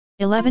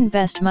11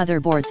 Best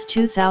Motherboards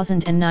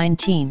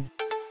 2019.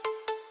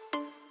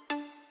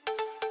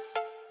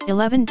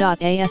 11.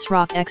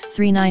 ASRock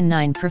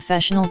X299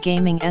 Professional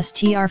Gaming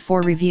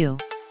STR4 Review.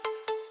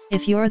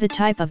 If you're the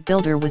type of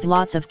builder with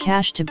lots of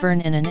cash to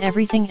burn in an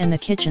everything in the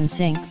kitchen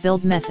sink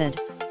build method,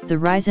 the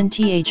Ryzen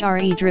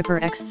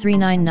Threadripper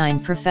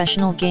X299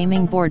 Professional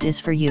Gaming Board is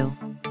for you.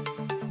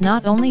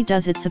 Not only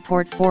does it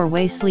support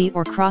 4-way SLI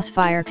or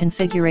crossfire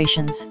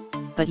configurations,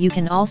 but you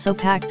can also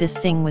pack this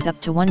thing with up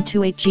to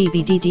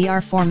 128GB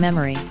DDR4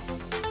 memory.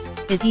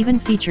 It even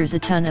features a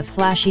ton of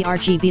flashy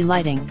RGB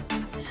lighting,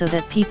 so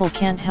that people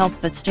can't help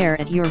but stare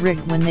at your rig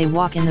when they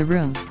walk in the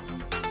room.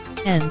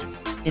 And,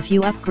 if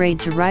you upgrade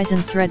to Ryzen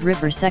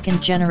Threadripper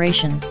 2nd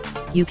generation,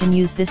 you can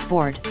use this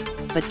board,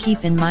 but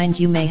keep in mind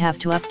you may have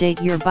to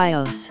update your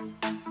BIOS.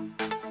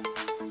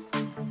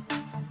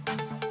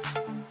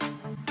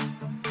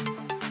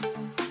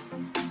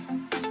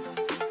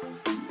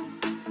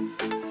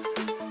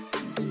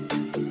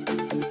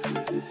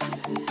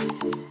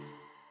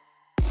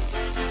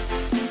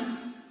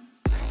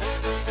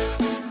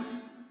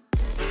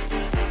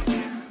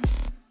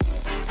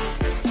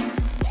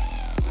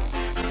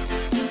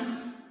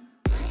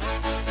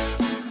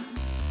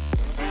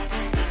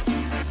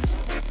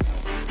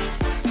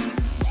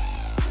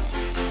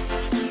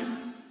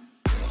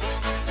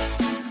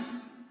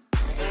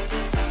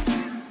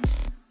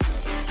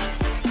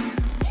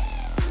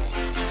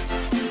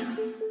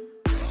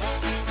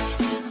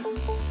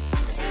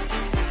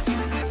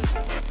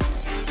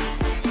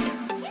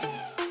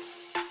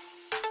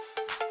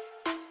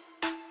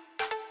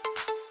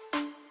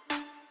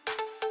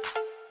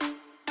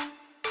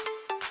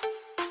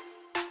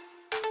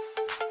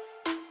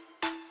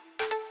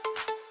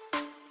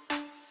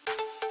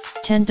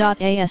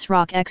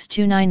 ASRock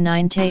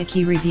X299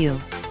 Taiki Review.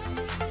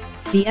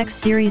 The X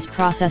series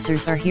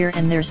processors are here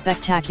and they're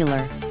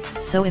spectacular,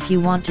 so if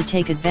you want to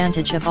take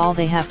advantage of all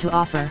they have to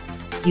offer,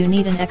 you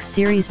need an X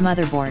series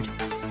motherboard.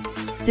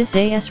 This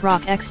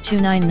ASRock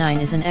X299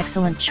 is an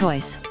excellent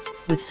choice,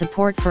 with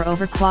support for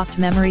overclocked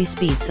memory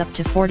speeds up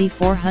to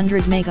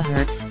 4400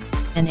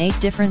 MHz, and 8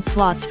 different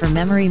slots for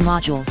memory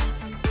modules.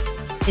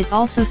 It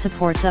also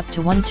supports up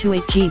to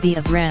 128GB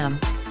of RAM.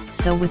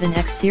 So with an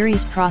X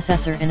series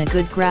processor and a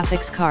good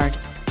graphics card,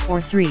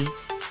 or 3,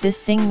 this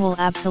thing will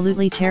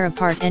absolutely tear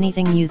apart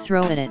anything you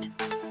throw at it.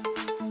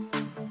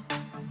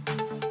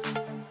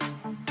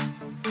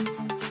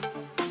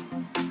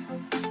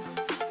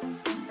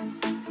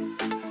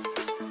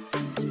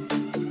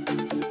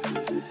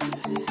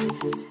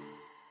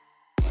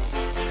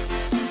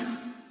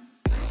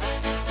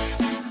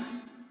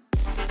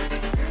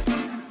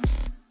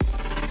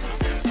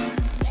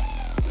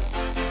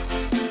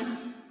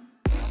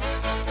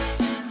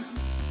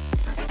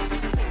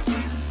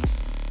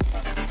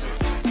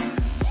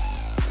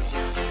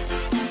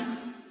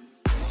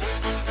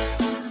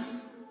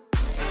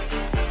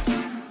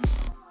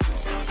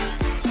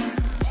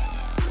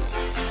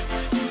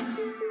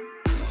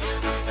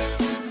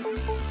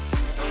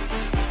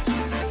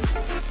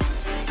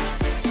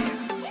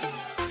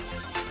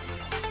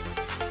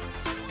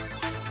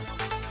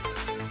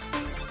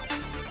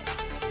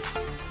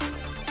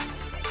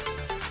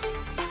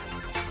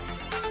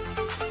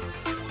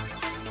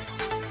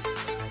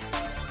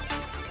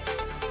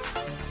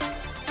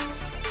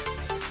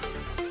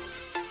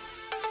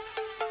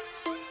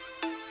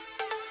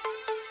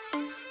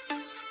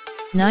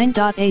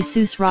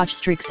 Asus ROG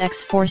Streaks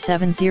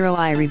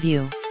X470i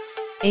Review.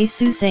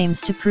 Asus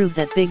aims to prove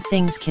that big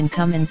things can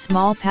come in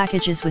small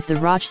packages with the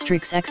ROG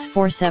Streaks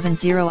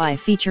X470i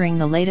featuring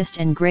the latest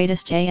and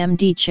greatest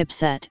AMD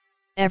chipset.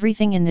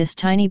 Everything in this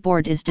tiny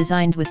board is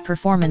designed with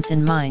performance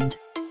in mind.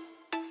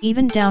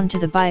 Even down to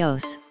the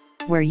BIOS,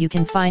 where you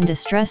can find a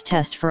stress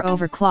test for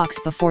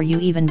overclocks before you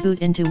even boot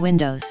into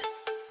Windows.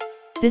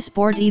 This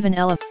board even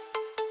elevates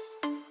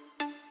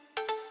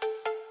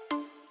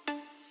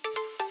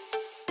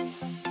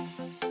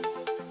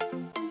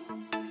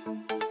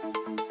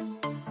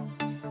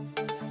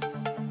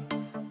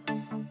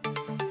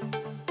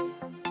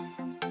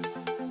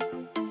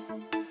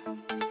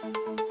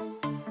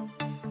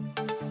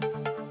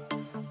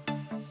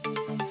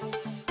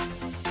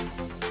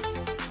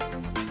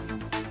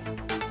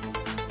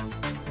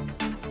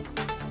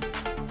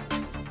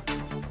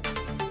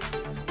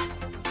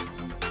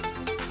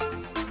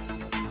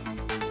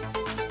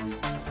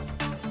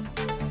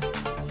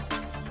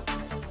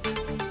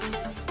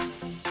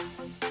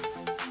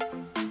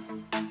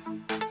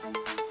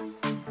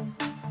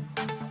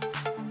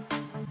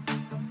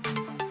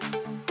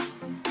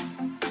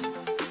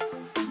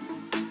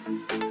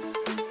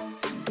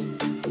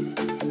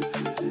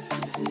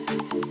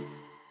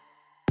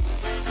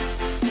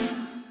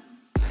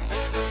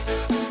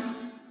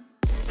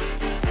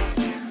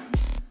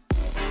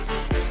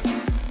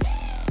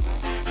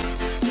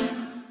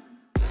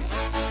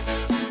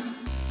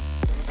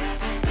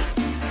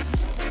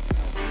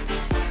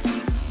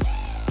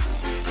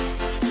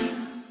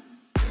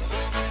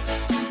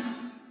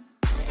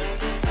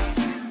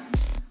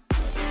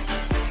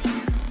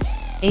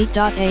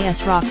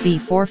ASRock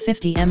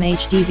B450M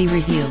HDV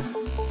review.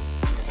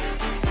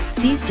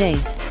 These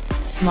days,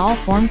 small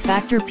form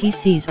factor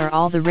PCs are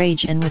all the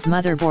rage, and with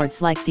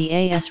motherboards like the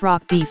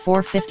ASRock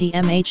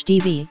B450M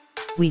HDV,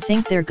 we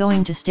think they're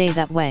going to stay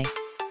that way.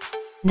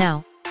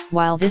 Now,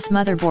 while this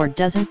motherboard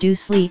doesn't do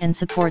SLI and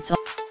supports all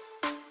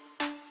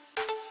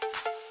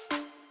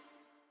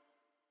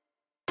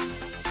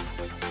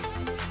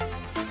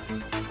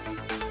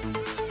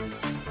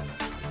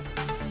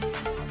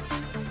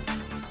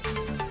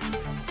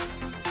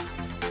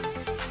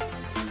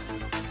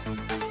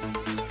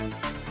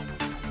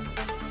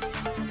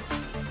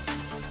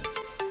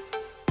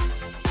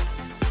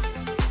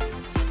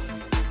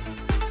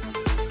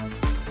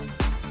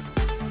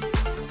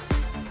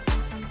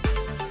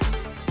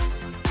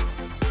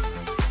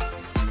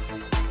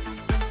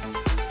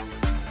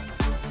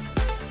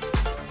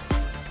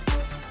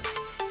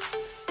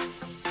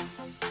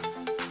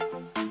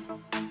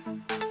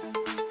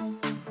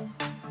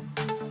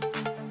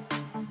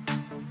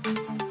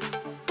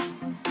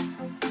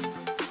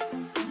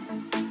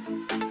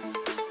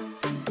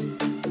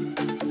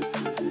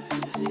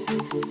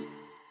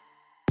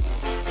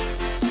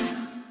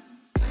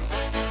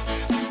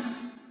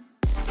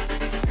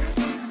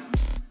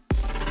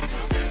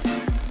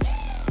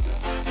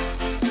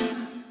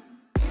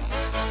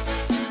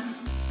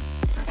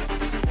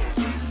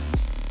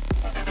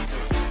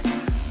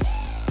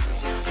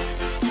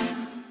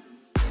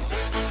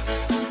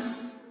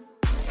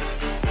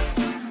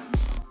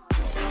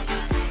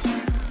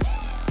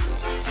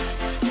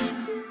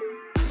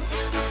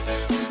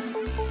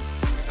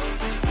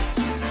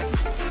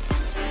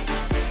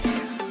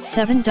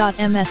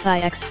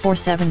 7.MSI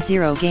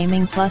X470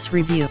 Gaming Plus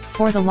review.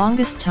 For the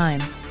longest time,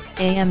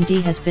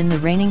 AMD has been the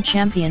reigning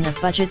champion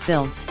of budget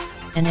builds,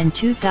 and in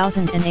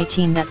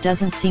 2018 that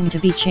doesn't seem to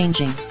be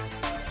changing.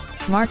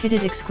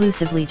 Marketed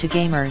exclusively to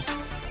gamers,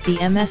 the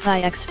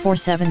MSI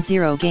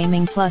X470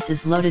 Gaming Plus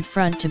is loaded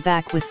front to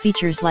back with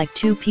features like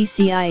 2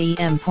 PCIe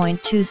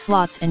M.2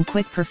 slots and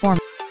quick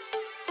performance.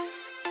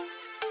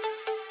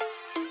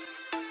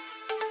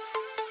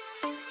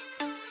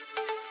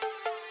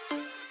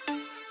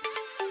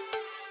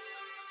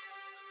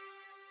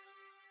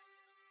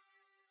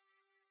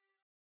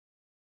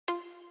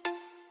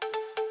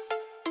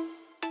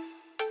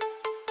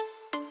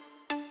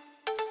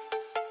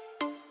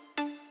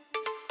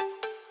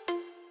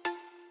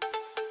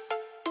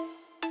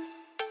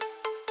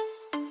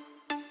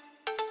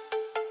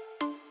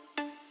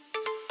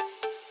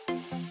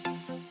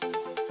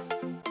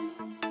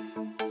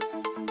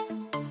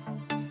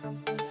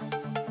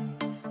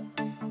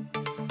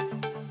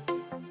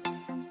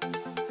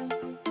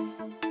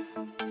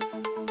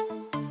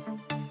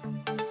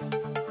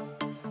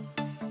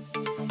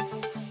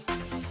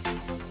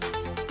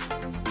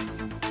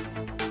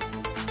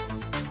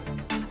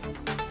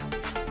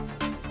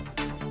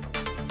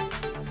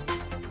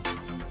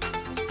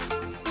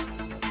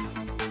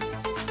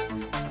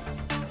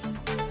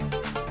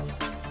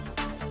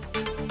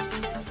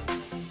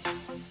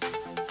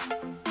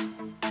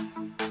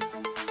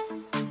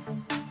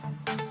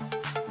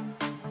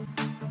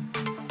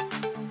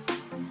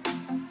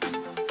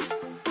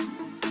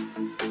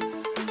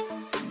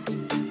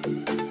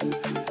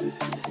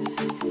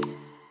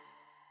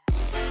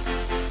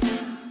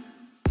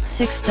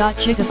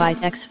 Gigabyte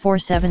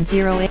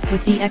X470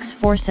 with the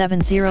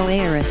X470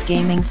 Aorus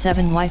Gaming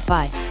 7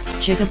 Wi-Fi,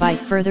 Gigabyte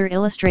further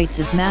illustrates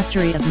his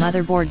mastery of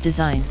motherboard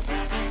design.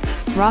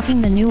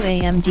 Rocking the new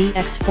AMD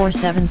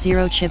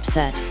X470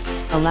 chipset,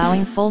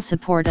 allowing full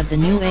support of the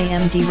new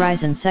AMD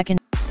Ryzen 2nd.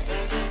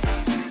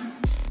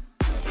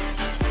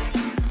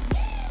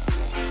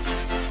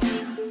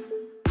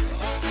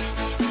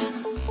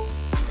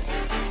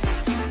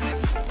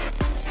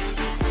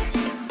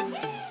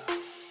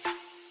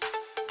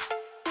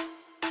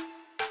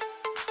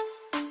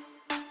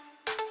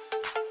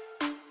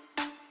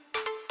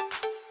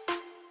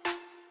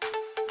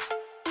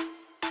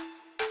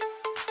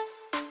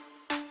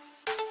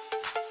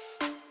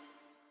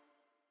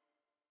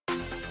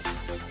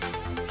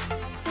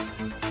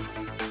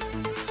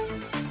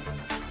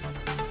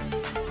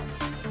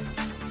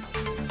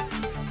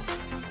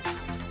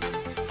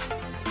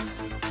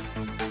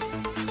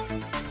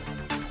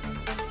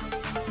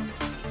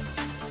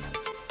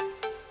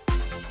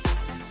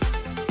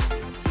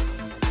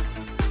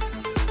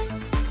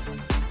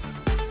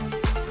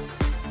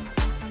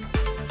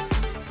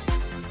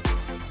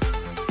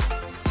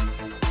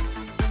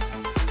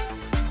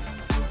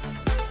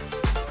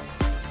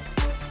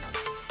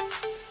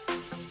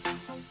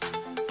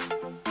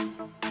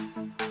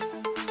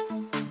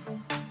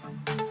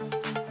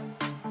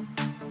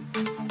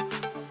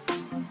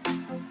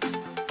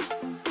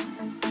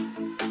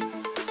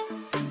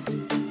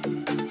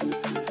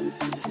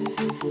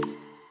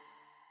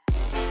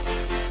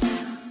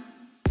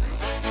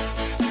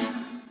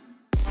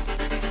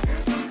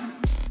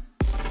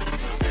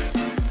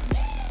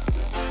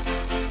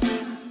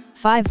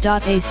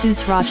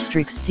 Asus ROG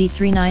Streaks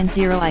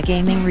Z390 UD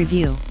Gaming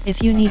Review.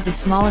 If you need the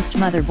smallest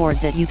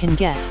motherboard that you can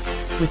get,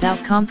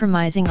 Without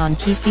compromising on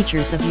key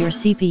features of your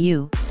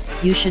CPU,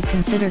 you should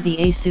consider the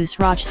Asus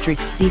ROG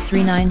Streaks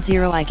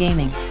Z390i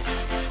Gaming.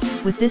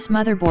 With this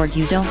motherboard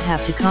you don't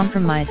have to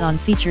compromise on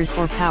features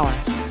or power.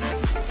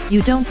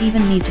 You don't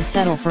even need to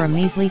settle for a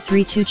measly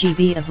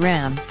 32GB of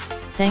RAM.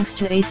 Thanks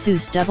to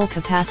Asus double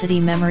capacity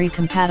memory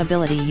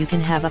compatibility, you can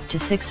have up to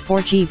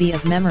 64GB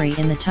of memory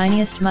in the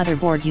tiniest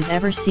motherboard you've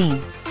ever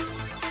seen.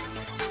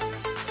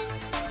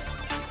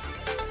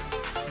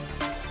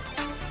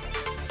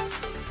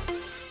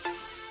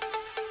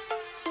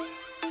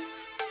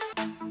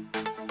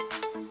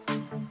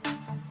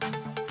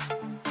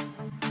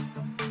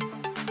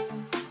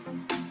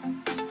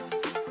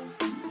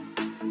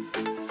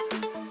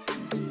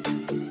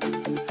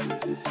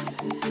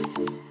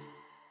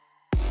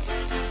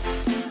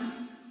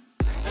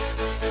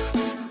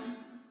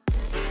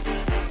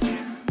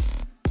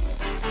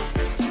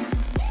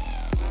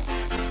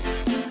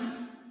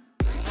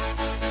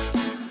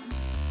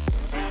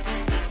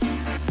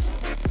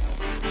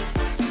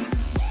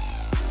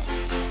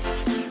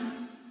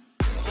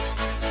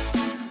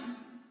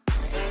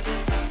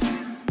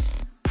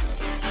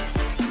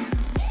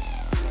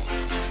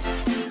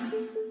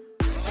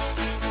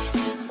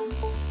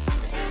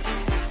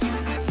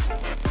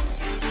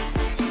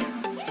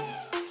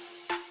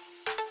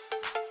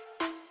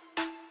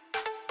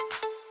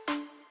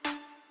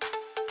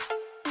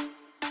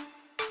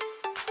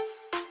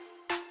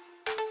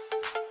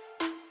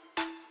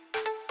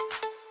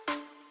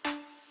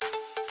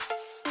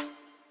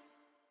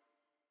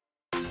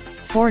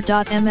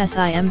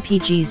 MSI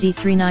MPG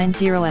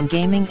Z390M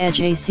Gaming Edge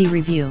AC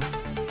Review.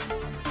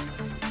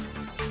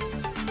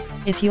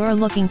 If you're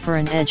looking for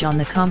an edge on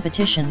the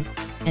competition,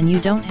 and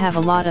you don't have a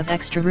lot of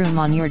extra room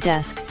on your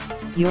desk,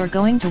 you're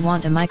going to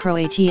want a micro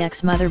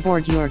ATX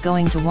motherboard. You're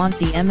going to want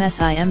the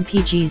MSI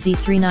MPG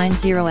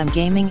Z390M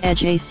Gaming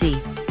Edge AC.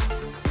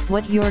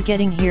 What you're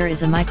getting here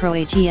is a micro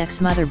ATX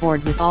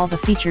motherboard with all the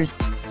features.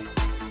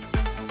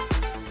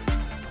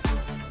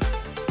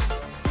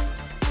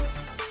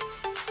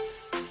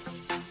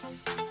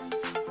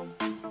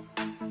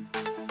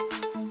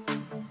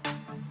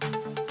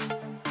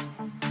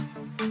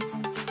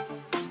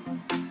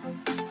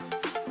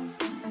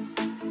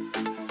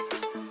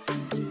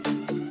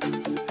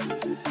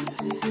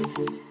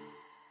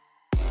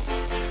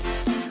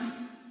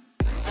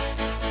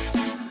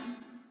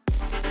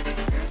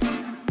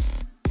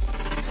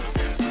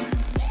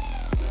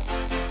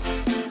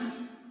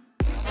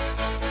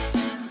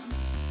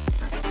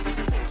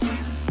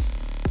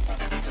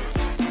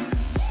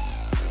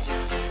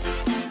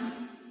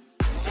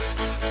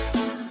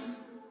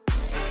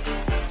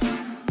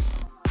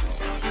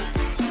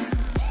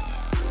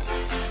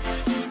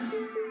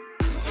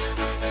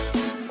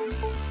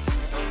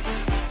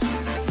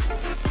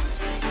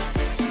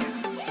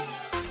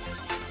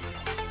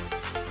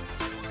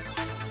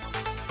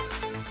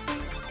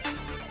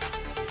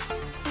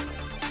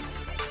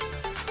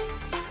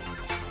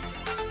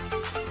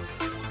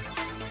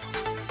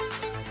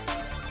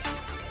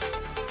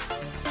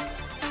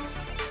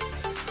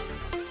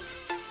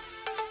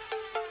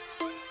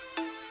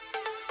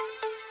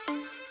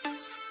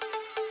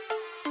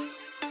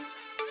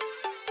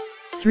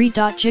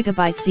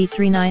 GB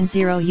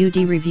Z390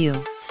 UD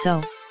review.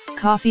 So,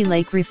 Coffee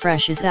Lake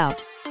Refresh is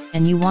out,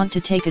 and you want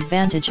to take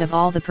advantage of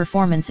all the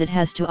performance it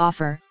has to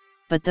offer,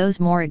 but those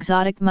more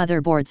exotic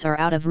motherboards are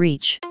out of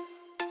reach.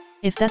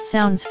 If that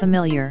sounds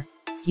familiar,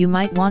 you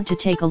might want to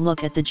take a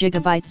look at the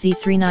Gigabyte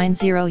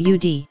Z390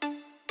 UD.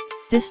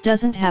 This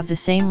doesn't have the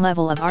same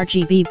level of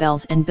RGB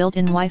bells and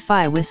built-in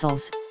Wi-Fi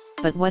whistles,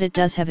 but what it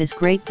does have is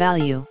great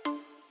value.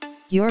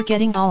 You're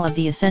getting all of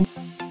the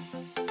essential.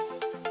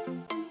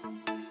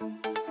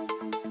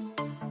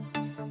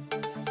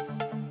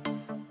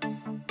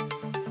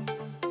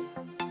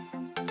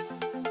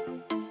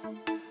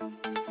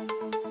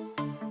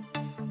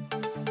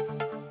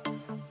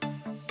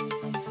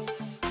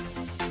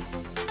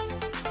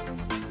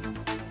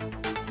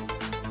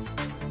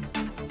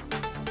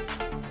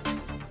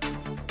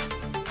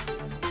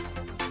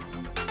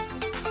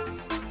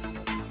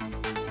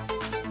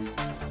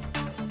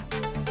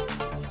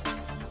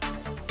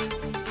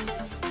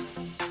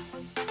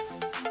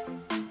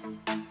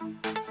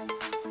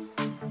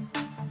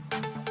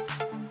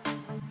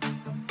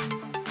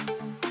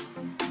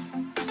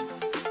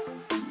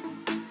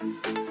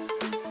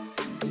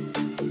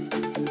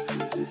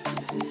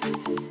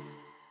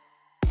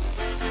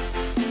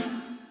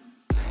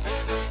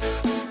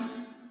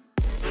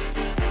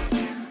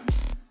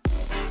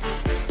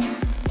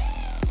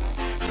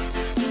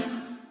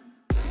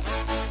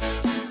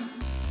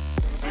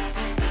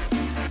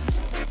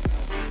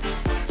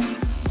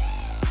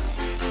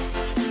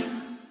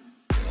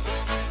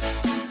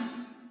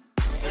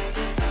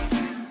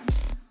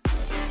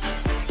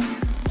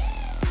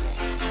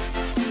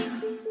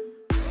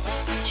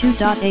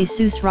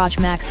 Asus ROG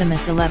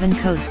Maximus 11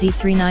 code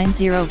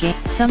Z390 game.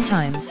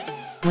 Sometimes,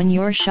 when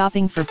you're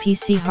shopping for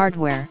PC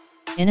hardware,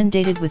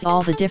 inundated with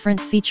all the different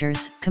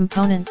features,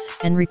 components,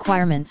 and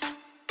requirements,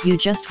 you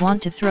just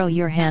want to throw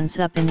your hands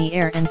up in the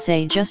air and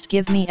say just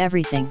give me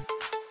everything.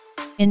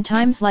 In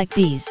times like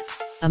these,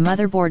 a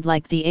motherboard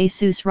like the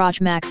Asus ROG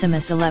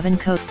Maximus 11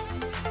 core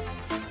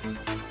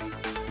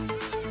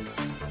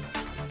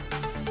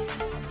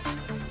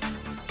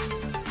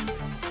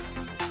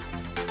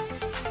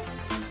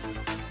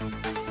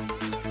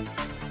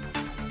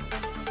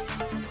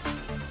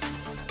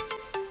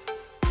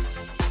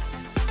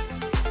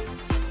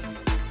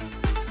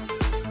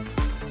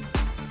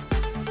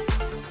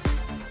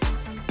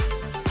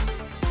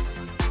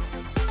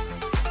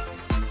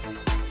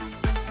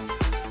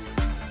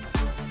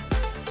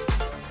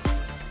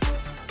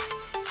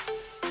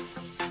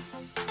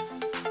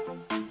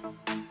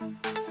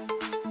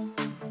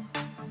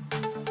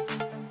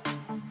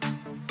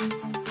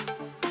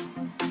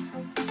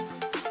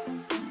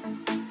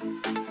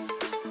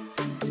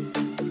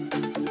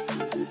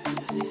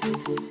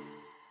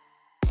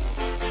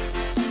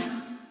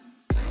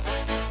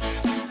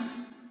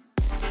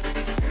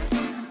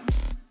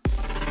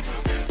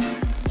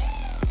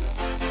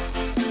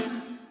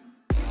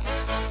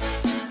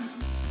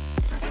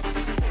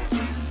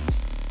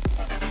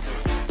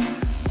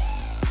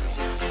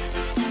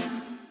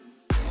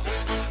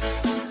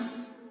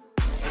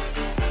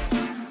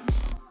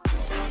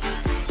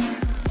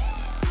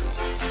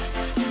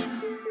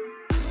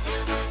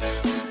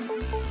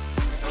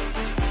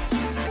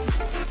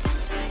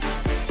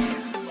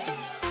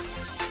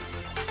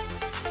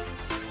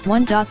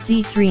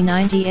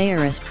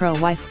Z390ARS Pro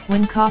Wifi.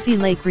 When Coffee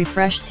Lake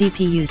Refresh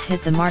CPUs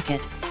hit the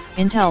market,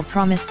 Intel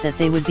promised that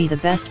they would be the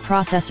best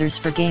processors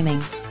for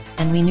gaming,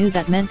 and we knew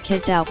that meant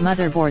kicked-out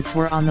motherboards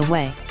were on the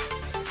way.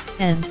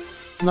 And,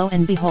 lo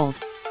and behold,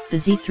 the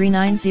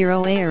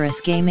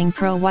Z390ARS Gaming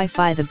Pro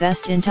Wi-Fi, the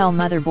best Intel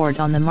motherboard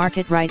on the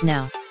market right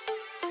now.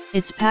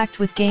 It's packed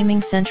with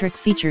gaming-centric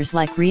features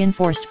like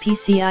reinforced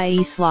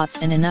PCIe slots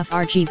and enough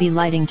RGB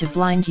lighting to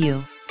blind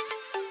you.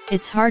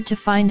 It's hard to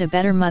find a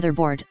better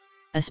motherboard,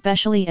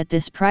 especially at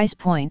this price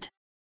point.